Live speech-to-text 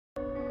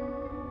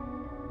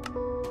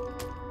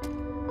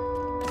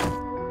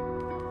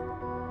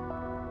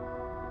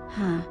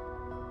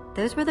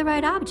Those were the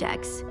right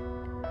objects.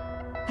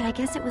 But I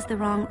guess it was the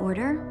wrong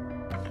order.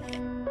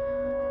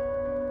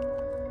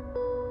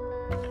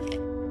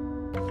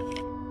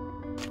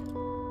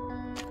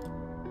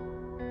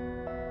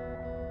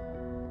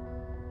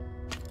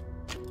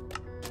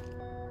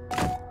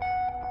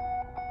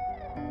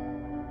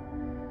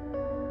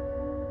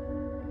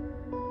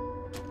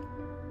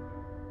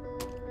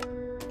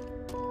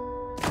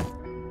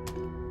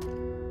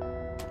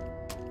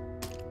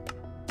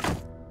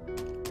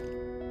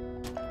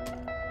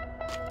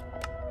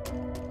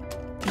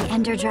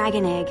 Ender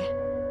Dragon Egg.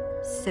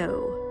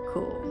 So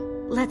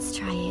cool. Let's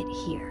try it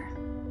here.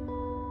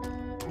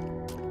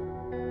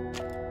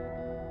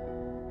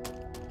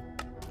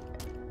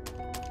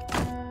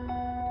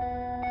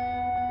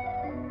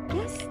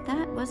 Guess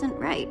that wasn't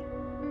right.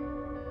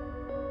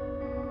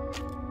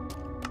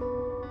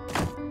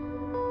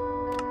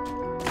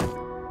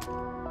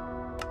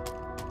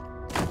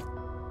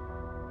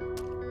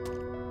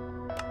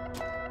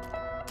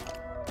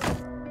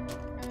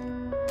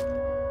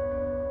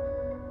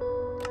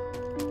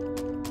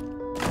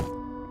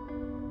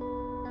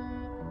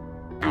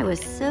 I was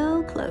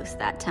so close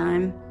that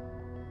time.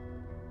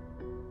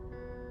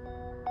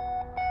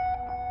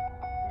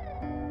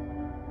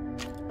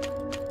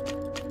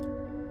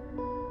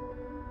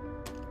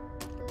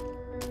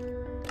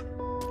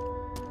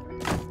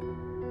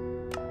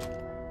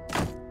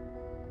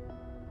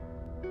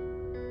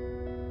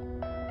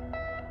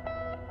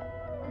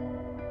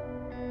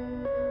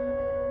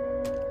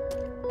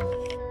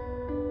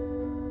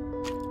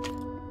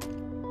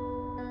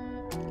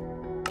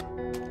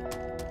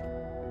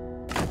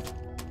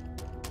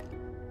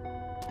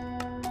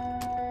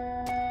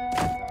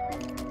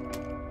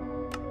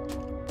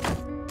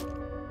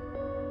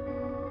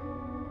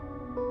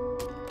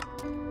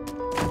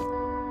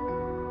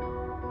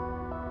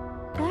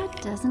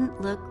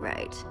 Doesn't look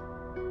right.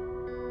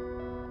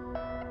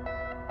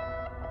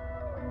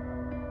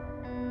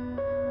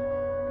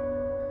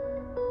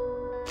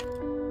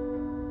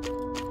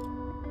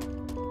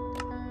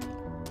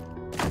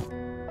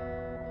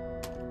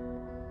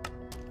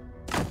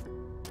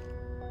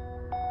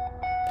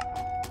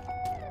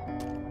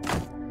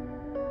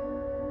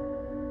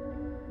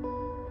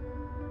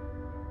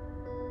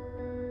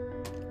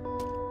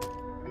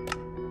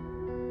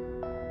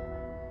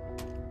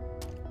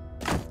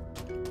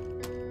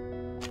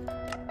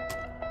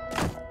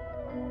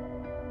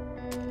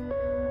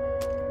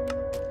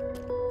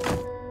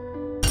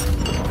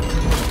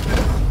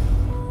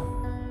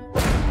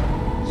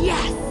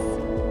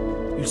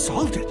 You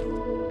solved it.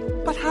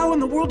 But how in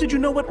the world did you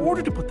know what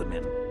order to put them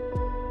in?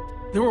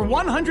 There were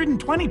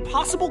 120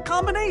 possible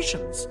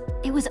combinations.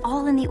 It was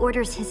all in the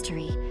Order's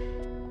history.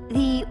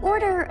 The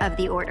order of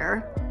the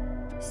Order,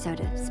 so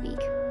to speak.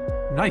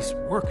 Nice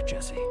work,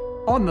 Jesse.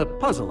 On the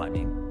puzzle, I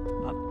mean.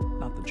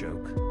 Not the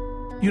joke.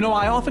 You know,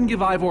 I often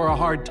give Ivor a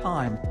hard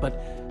time,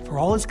 but for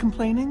all his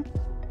complaining,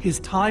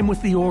 his time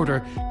with the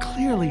Order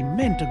clearly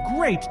meant a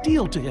great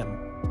deal to him.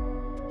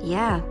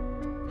 Yeah,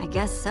 I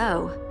guess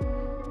so.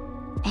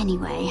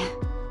 Anyway,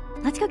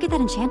 let's go get that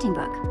enchanting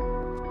book.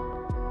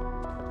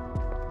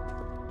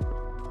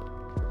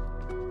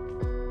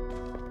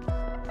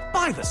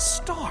 By the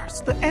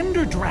stars, the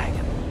Ender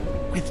Dragon,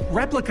 with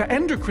replica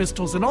Ender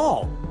crystals and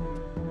all.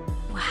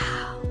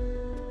 Wow.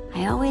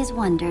 I always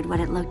wondered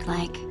what it looked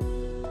like.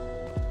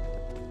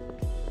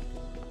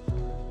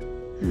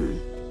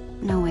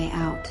 No way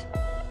out.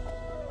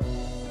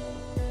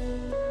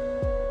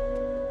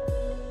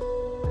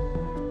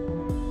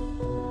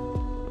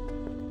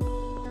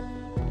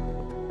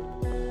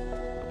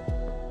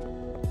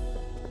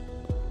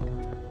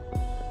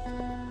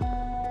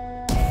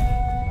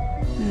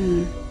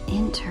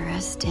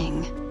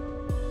 Interesting.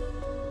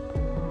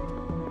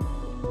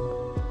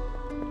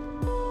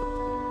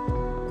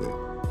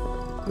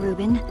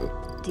 Reuben,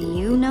 do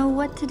you know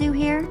what to do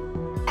here?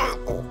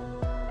 Oh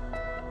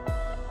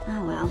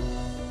well,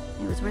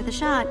 it was worth a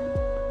shot.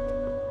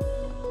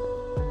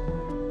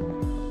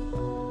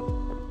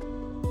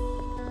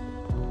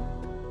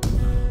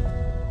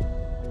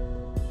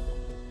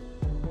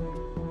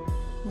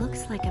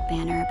 Looks like a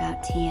banner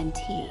about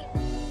TNT.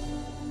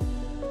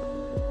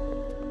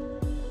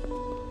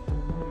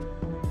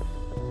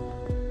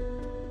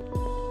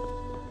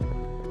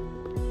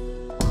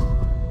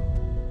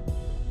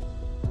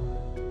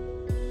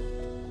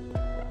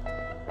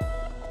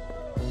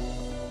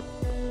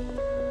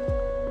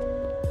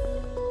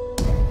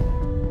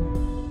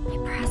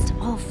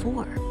 All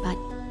four, but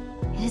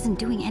it isn't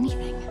doing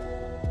anything.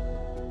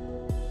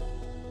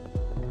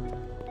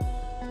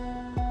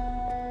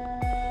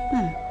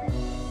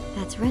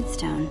 That's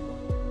redstone.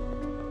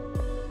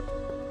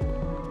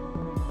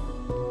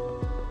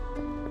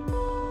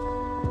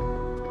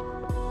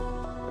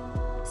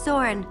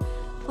 Soren,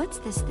 what's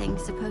this thing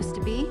supposed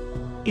to be?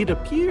 It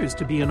appears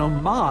to be an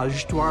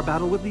homage to our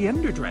battle with the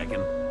Ender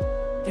Dragon.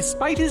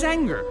 Despite his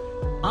anger,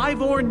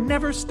 Ivor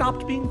never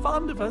stopped being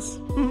fond of us.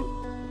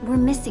 We're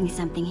missing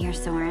something here,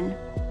 Soren.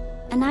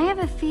 And I have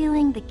a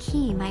feeling the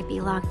key might be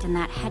locked in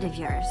that head of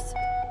yours.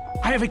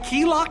 I have a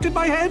key locked in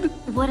my head?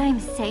 What I'm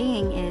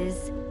saying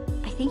is,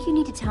 I think you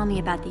need to tell me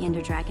about the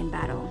Ender Dragon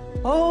battle.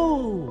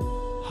 Oh,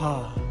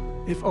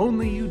 if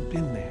only you'd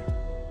been there.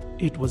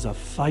 It was a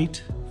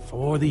fight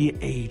for the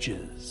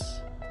ages.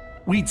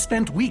 We'd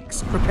spent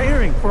weeks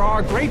preparing for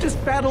our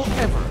greatest battle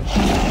ever.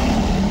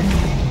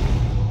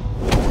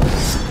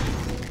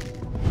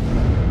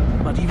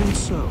 But even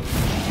so,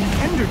 the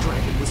Ender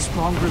Dragon was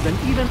stronger than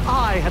even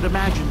I had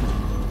imagined.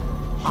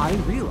 I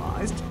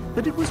realized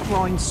that it was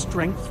drawing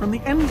strength from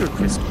the Ender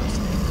Crystals,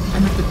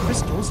 and that the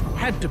crystals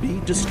had to be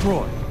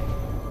destroyed.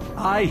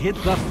 I hit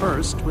the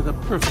first with a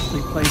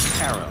perfectly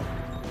placed arrow.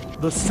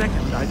 The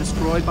second I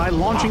destroyed by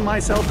launching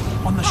myself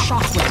on the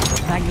shockwave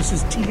of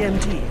Magnus's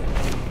TNT.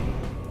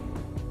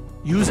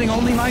 Using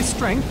only my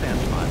strength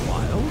and my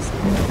wiles,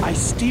 I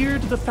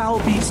steered the foul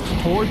beast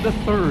toward the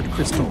third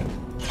crystal.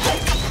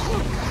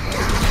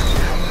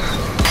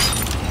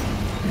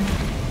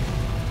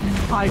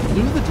 I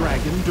flew the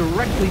dragon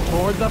directly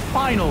toward the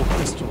final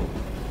crystal.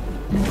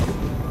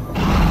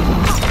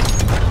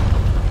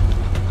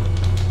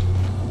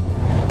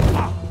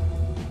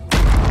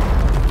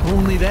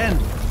 Only then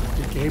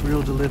did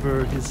Gabriel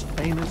deliver his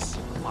famous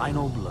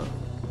final blow.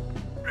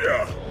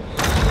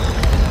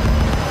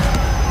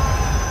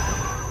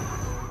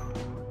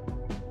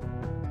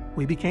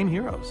 We became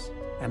heroes,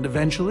 and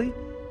eventually,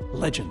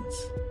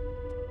 legends.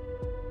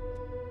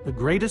 The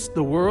greatest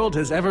the world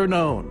has ever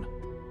known.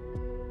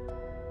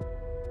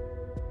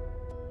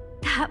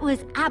 That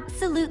was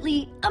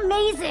absolutely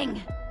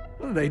amazing!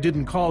 They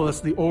didn't call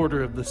us the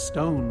Order of the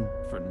Stone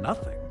for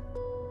nothing.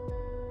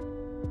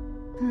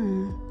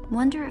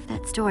 Wonder if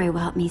that story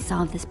will help me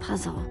solve this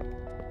puzzle.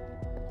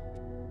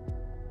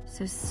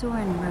 So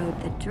Soren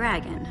rode the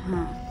dragon,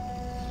 huh?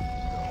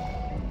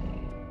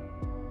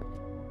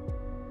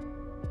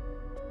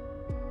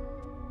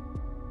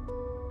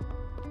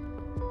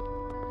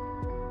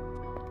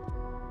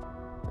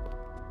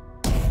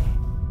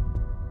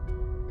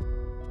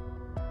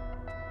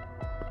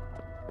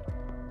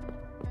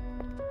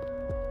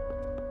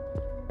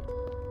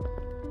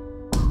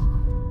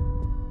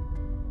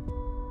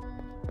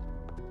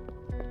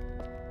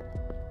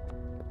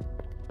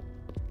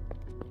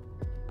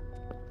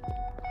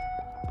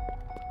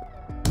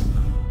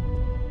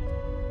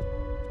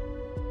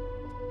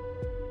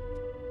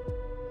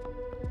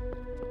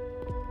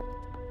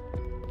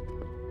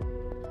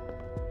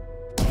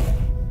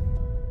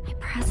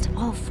 Pressed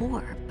all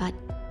four, but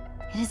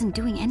it isn't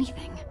doing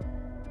anything.